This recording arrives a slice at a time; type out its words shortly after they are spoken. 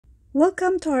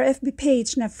Welcome to our FB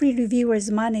page na Free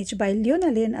Reviewers managed by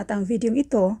Leonalyn at ang video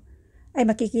ito ay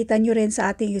makikita nyo rin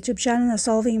sa ating YouTube channel na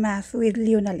Solving Math with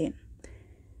Leonalyn.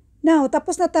 Now,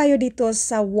 tapos na tayo dito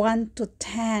sa 1 to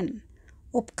 10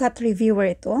 UPCAT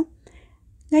reviewer ito.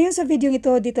 Ngayon sa video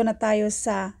ito, dito na tayo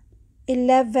sa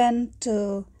 11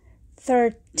 to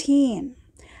 13.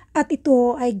 At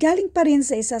ito ay galing pa rin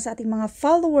sa isa sa ating mga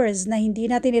followers na hindi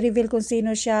natin i-reveal kung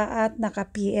sino siya at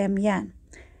naka-PM yan.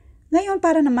 Ngayon,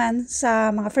 para naman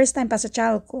sa mga first time pa sa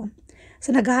channel ko,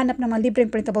 sa naghahanap ng mga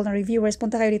libreng printable na reviewers,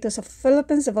 punta kayo dito sa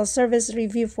Philippine Civil Service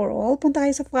Review for All. Punta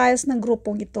kayo sa files ng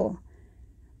grupong ito.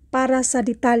 Para sa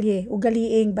detalye,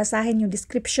 ugaliing basahin yung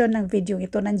description ng video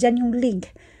ito. Nandyan yung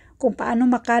link kung paano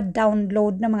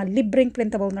maka-download ng mga libreng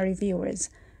printable na reviewers.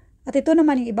 At ito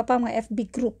naman yung iba pa mga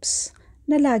FB groups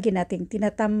na lagi nating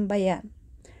tinatambayan.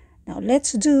 Now,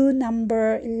 let's do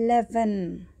number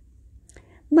 11.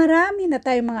 Marami na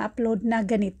tayong mga upload na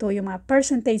ganito, yung mga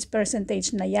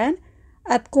percentage na yan.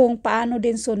 At kung paano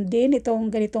din sundin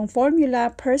itong ganitong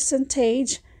formula,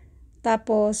 percentage,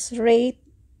 tapos rate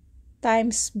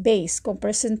times base. Kung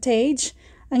percentage,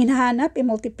 ang hinahanap,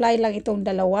 i-multiply lang itong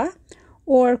dalawa.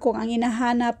 Or kung ang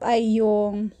hinahanap ay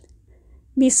yung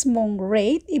mismong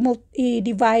rate,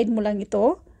 i-divide mo lang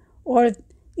ito. Or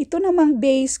ito namang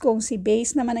base, kung si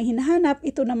base naman ang hinahanap,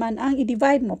 ito naman ang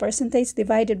i-divide mo, percentage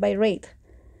divided by rate.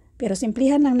 Pero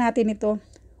simplihan lang natin ito.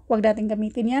 Huwag natin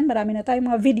gamitin yan. Marami na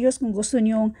tayong mga videos kung gusto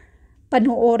nyong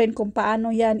panoorin kung paano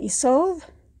yan i-solve.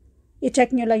 I-check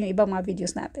nyo lang yung ibang mga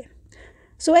videos natin.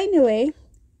 So anyway,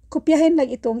 kopyahin lang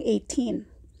itong 18.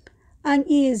 Ang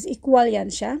is equal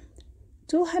yan siya.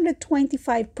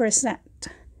 225%.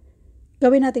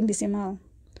 Gawin natin decimal.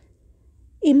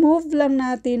 I-move lang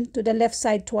natin to the left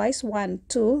side twice. 1,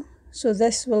 2. So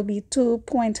this will be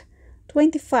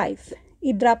 2.25.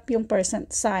 I-drop yung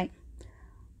percent sign.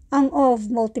 Ang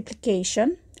of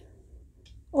multiplication,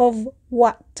 of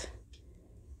what?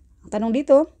 Ang tanong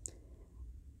dito,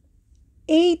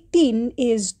 18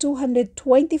 is 225%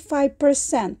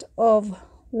 of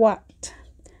what?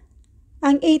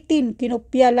 Ang 18,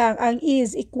 kinopya lang. Ang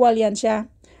is, equal yan siya.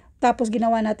 Tapos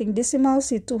ginawa nating decimal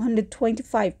si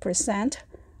 225%.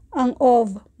 Ang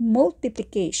of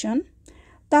multiplication,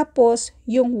 tapos,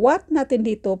 yung what natin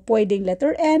dito, pwedeng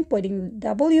letter N, pwedeng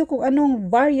W, kung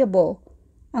anong variable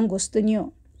ang gusto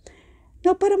nyo.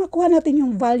 Now, para makuha natin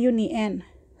yung value ni N,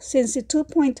 since si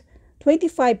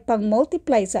 2.25 pang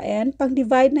multiply sa N, pang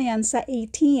divide na yan sa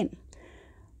 18.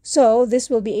 So,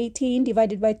 this will be 18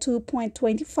 divided by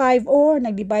 2.25 or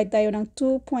nag-divide tayo ng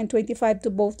 2.25 to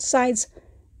both sides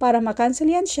para makancel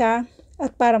yan siya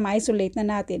at para ma-isolate na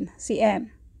natin si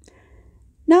N.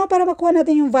 Now, para makuha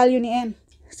natin yung value ni N,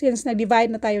 since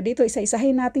nag-divide na tayo dito,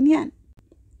 isa-isahin natin yan.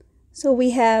 So,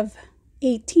 we have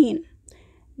 18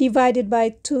 divided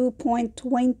by 2.25.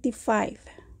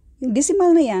 Yung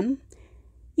decimal na yan,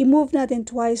 i-move natin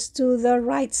twice to the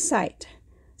right side.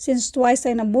 Since twice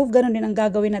tayo na-move, ganun din ang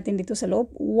gagawin natin dito sa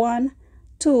loob. 1,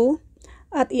 2,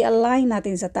 at i-align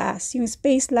natin sa taas. Yung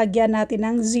space, lagyan natin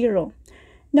ng 0.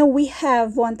 Now, we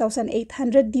have 1,800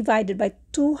 divided by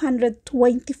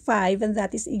 225, and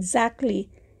that is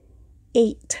exactly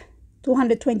 8.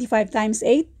 225 times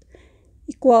 8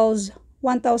 equals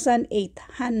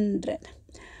 1,800.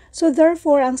 So,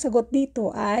 therefore, ang sagot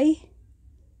dito ay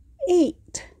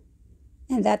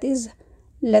 8. And that is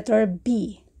letter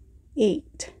B,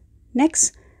 8.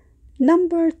 Next,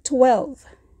 number 12.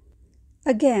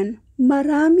 Again,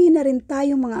 marami na rin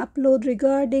tayong mga upload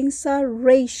regarding sa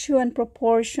ratio and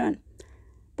proportion.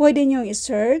 Pwede nyo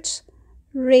i-search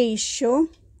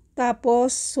ratio,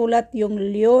 tapos sulat yung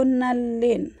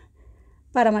Leonalyn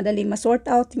para madaling ma-sort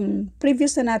out yung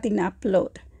previous na nating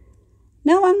na-upload.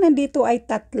 Now, ang nandito ay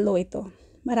tatlo ito.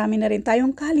 Marami na rin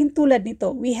tayong kalintulad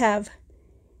nito. We have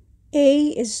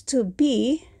A is to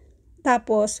B,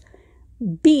 tapos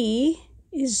B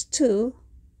is to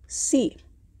C.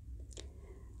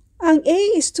 Ang A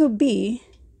is to B,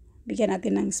 bigyan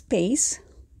natin ng space.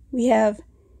 We have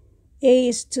A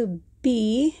is to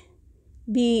B,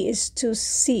 B is to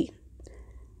C.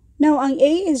 Now, ang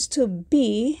A is to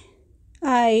B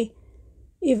ay,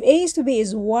 if A is to B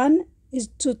is 1 is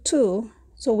to 2,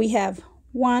 so we have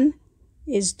 1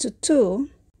 is to 2,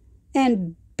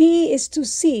 and B is to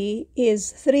C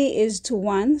is 3 is to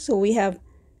 1, so we have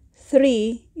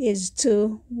 3 is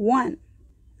to 1.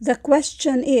 The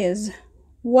question is,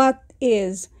 what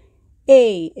is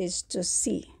A is to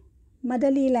C?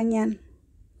 Madali lang yan.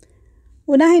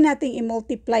 Unahin nating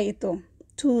i-multiply ito.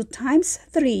 2 times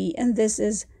 3, and this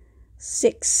is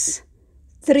 6.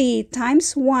 3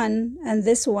 times 1, and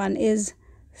this one is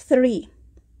 3.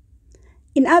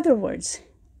 In other words,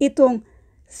 itong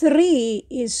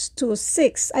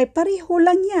 3:6 ay pareho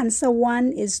lang yan sa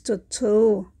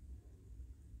 1:2.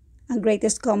 Ang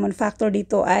greatest common factor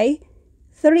dito ay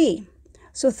 3.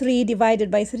 So 3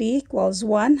 divided by 3 equals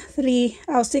 1.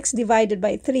 6 divided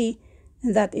by 3,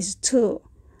 and that is 2.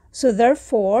 So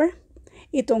therefore,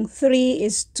 itong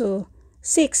 3:6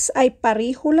 ay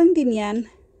pareho lang din yan,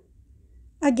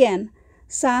 again,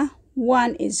 sa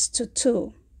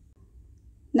 1:2.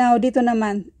 Now, dito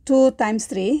naman, 2 times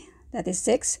 3, that is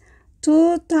 6.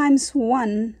 2 times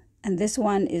 1, and this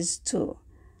one is 2.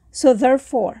 So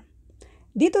therefore,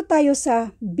 dito tayo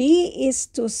sa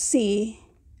B:C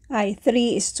ay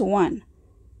 3:1.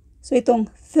 So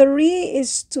itong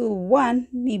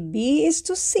 3:1 ni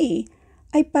B:C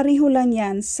ay pareho lang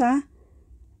yan sa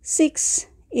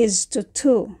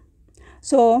 6:2.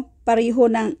 So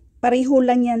pareho lang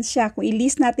yan siya. Kung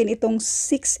i-list natin itong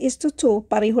 6:2,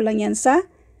 pareho lang yan sa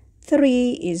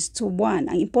 3:1.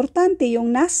 Ang importante, yung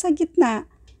nasa gitna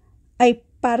ay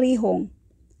parehong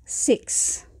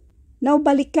 6. Now,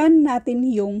 balikan natin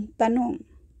yung tanong.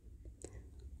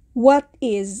 What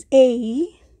is A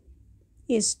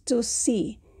is to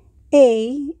C?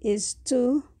 A is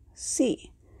to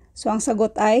C. So, ang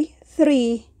sagot ay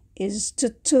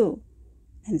 3:2.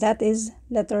 And that is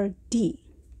letter D.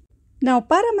 Now,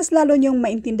 para mas lalo niyong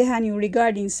maintindihan yung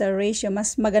regarding sa ratio,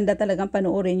 mas maganda talagang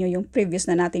panoorin niyo yung previous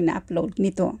na nating na-upload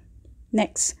nito.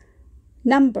 Next,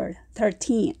 number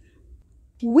 13.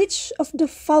 Which of the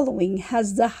following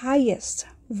has the highest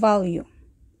value?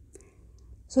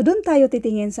 So, doon tayo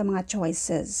titingin sa mga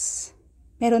choices.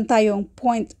 Meron tayong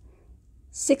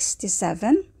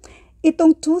 0.67.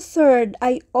 Itong 2/3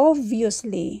 ay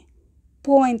obviously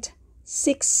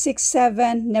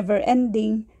 0.667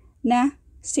 never-ending na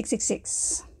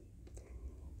 666.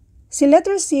 Si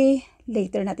letter C,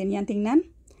 later natin yan tingnan.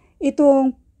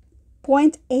 Itong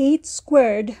 0.8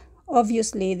 squared,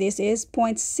 obviously this is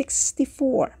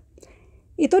 0.64.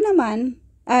 Ito naman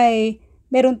ay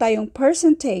meron tayong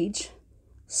percentage.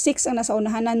 6 ang nasa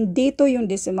unahan. Nandito yung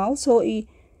decimal. So,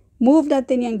 i-move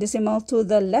natin yung decimal to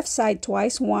the left side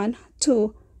twice. 1,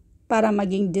 2, para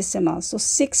maging decimal. So,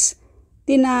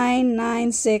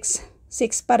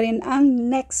 69,966 pa rin ang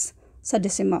next sa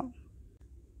decimal.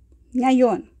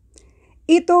 Ngayon,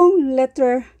 itong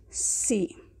letter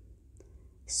C,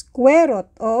 square root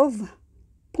of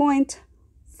 0.49.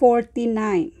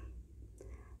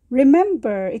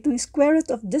 Remember, itong square root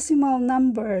of decimal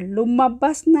number,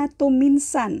 lumabas na to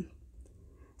minsan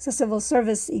sa civil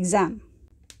service exam.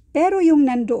 Pero yung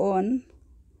nandoon,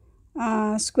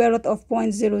 square root of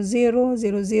 0.000081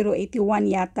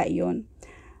 yata yun.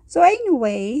 So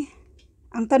anyway,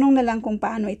 ang tanong na lang kung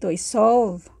paano ito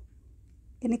i-solve.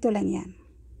 Ganito lang yan.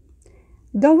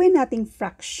 Gawin nating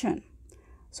fraction.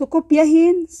 So,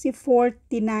 kopyahin si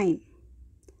 49.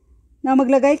 Now,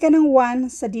 maglagay ka ng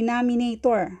 1 sa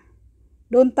denominator.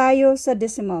 Doon tayo sa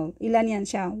decimal. Ilan yan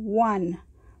siya? 1,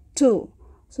 2.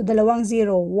 So, 2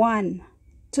 0, 1,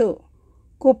 2.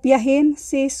 Kopyahin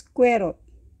si square root,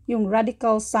 yung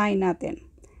radical sign natin.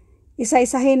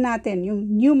 Isa-isahin natin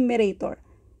yung numerator.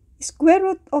 Square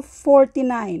root of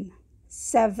 49,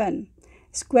 7.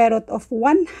 Square root of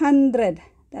 100,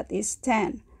 that is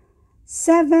 10.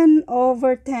 7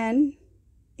 over 10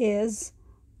 is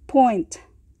 0.7.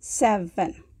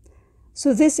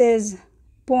 So this is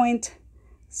 0.7.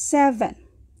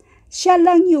 Siya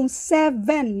lang yung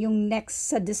 7 yung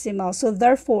next sa decimal. So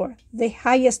therefore, the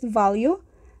highest value,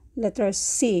 letter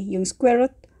C, yung square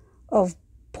root of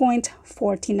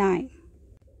 0.49.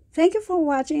 Thank you for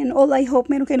watching, and all I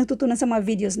hope meron kayo natutunan sa mga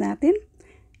videos natin.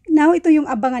 Now, ito yung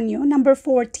abangan nyo, number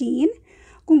 14.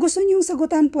 Kung gusto nyo yung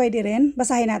sagutan, pwede rin.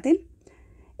 Basahin natin.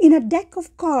 In a deck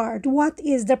of cards, what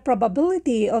is the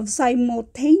probability of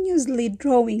simultaneously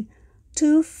drawing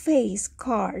 2 face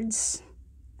cards?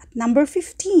 At number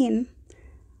 15,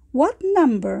 what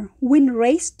number, when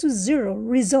raised to 0,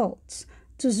 results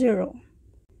to 0?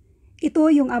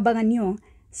 Ito yung abangan nyo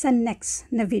sa next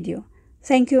na video.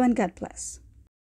 Thank you and God bless.